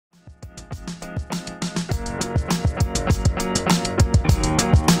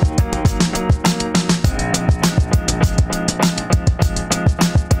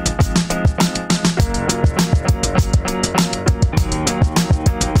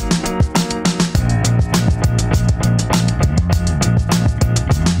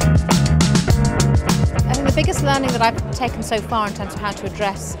biggest learning that I've taken so far in terms of how to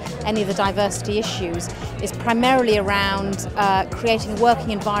address any of the diversity issues is primarily around creating a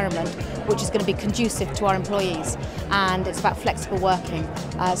working environment which is going to be conducive to our employees, and it's about flexible working.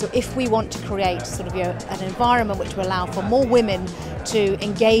 So if we want to create sort of an environment which will allow for more women to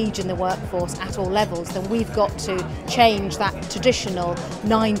engage in the workforce at all levels, then we've got to change that traditional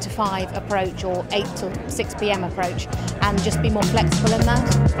 9 to 5 approach or 8 to 6 p.m. approach and just be more flexible in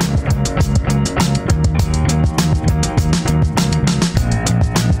that.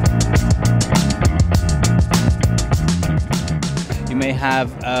 You may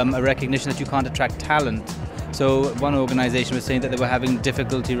have a recognition that you can't attract talent. So one organization was saying that they were having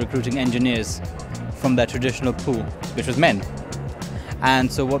difficulty recruiting engineers from their traditional pool, which was men.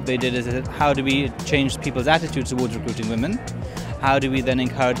 And so what they did is, how do we change people's attitudes towards recruiting women? How do we then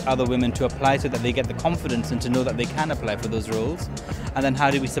encourage other women to apply so that they get the confidence and to know that they can apply for those roles? And then how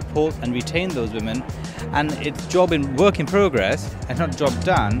do we support and retain those women? And it's work in progress, and not job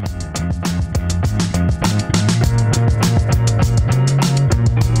done.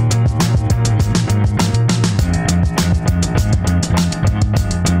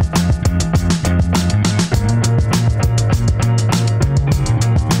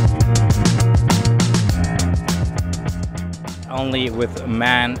 Only with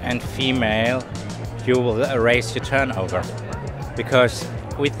man and female you will raise your turnover, because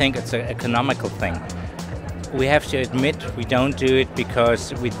we think it's an economical thing. We have to admit we don't do it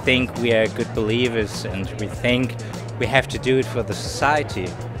because we think we are good believers and we think we have to do it for the society,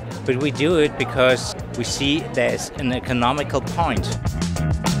 but we do it because we see there's an economical point.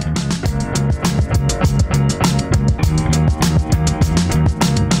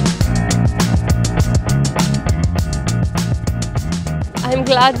 I'm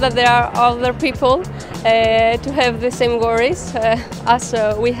glad that there are other people to have the same worries as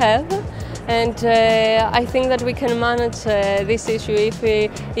we have, and I think that we can manage this issue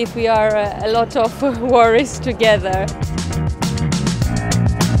if we are a lot of worries together.